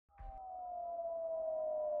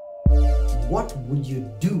What would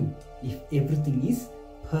you do if everything is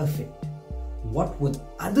perfect? What would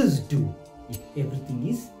others do if everything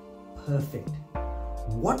is perfect?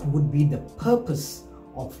 What would be the purpose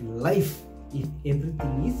of life if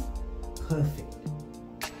everything is perfect?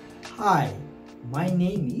 Hi, my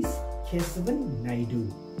name is Kesavan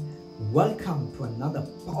Naidu. Welcome to another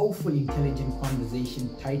powerful intelligent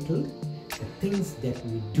conversation titled The Things That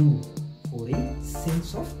We Do for a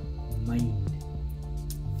Sense of Mind.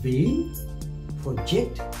 Veil,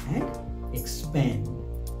 project and expand.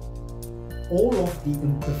 All of the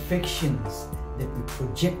imperfections that we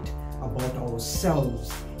project about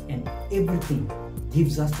ourselves and everything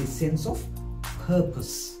gives us a sense of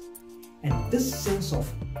purpose. And this sense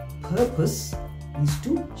of purpose is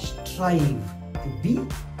to strive to be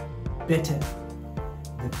better.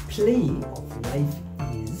 The play of life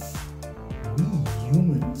is we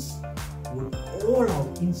humans, with all our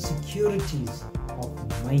insecurities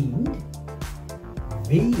of mind,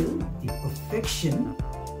 veil the perfection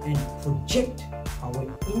and project our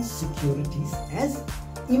insecurities as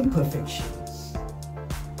imperfections.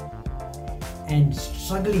 And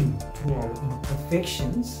struggling through our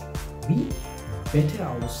imperfections, we better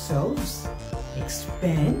ourselves,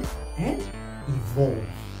 expand and evolve.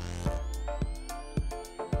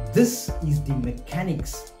 This is the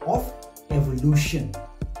mechanics of evolution.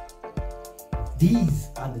 These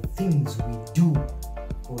are the things we do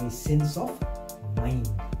for a sense of mind.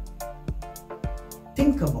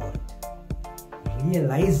 Think about it,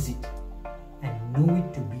 realize it, and know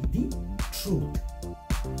it to be the truth.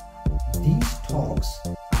 These talks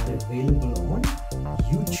are available on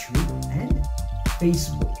YouTube and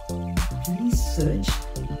Facebook. Please search